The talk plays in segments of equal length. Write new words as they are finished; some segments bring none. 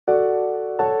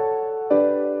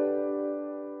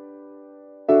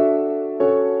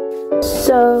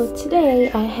So today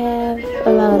I have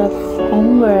a lot of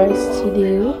homeworks to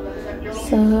do,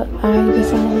 so I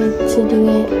decided to do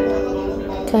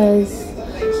it because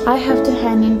I have to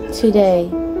hand in today.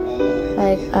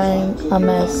 Like, I'm a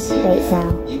mess right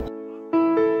now.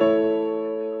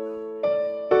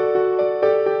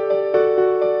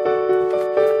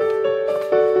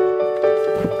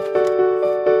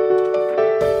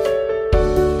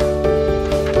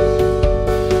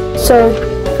 So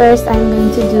first I'm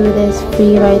going to do this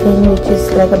free writing, which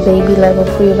is like a baby level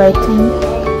free writing.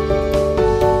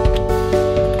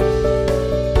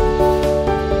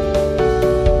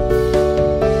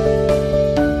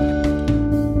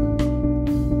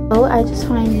 Oh, I just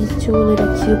find these two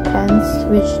little cute pens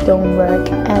which don't work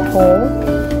at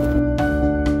all.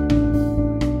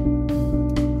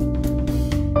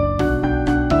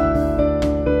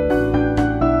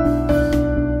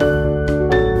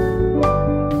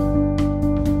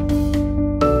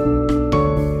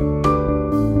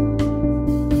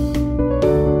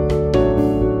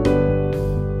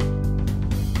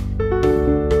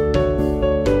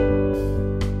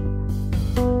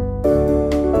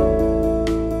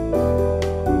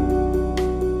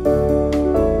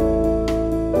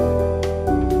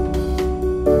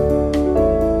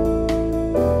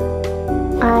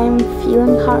 I'm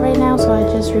feeling hot right now, so I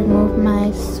just removed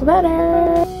my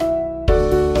sweater.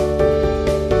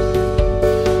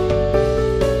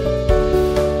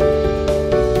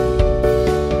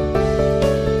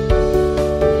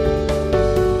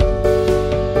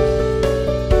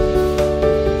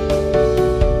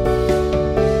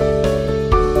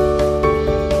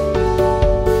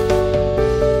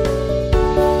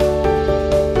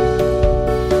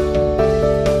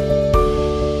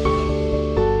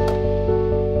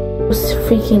 Those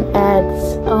freaking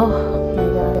ads. Oh my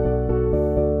god.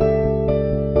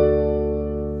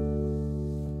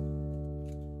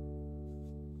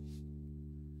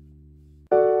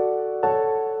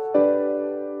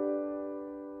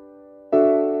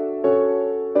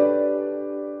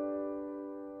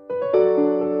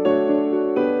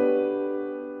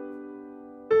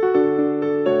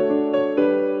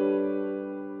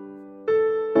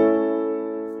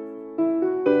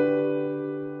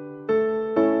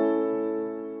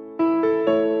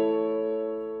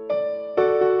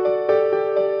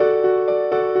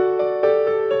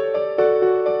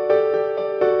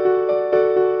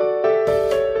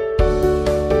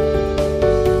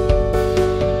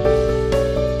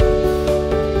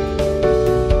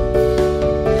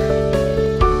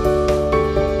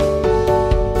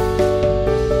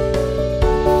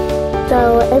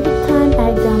 So every time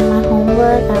I done my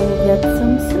homework, I will get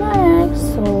some snacks.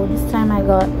 So this time I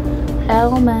got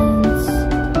almonds.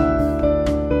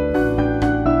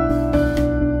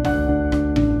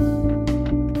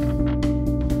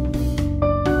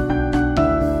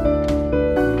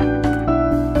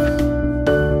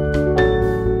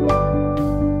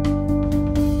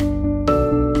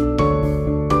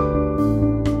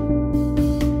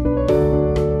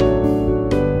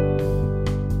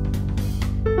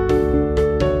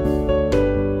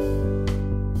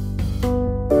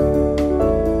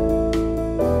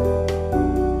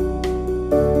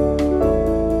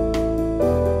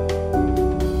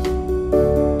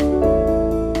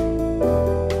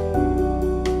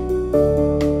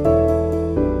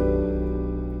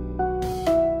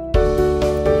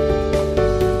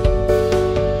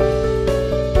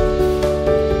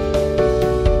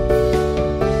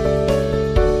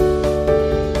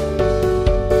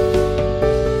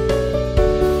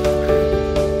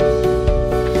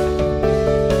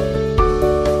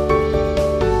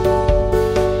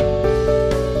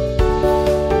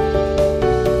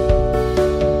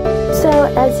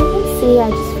 As you can see, I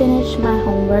just finished my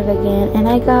homework again and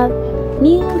I got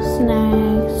new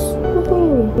snacks.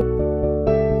 Woohoo!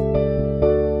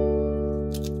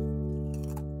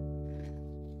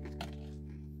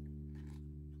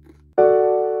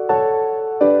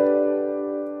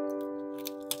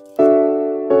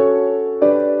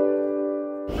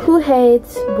 Who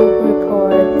hates book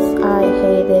reports? I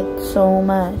hate it so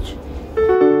much.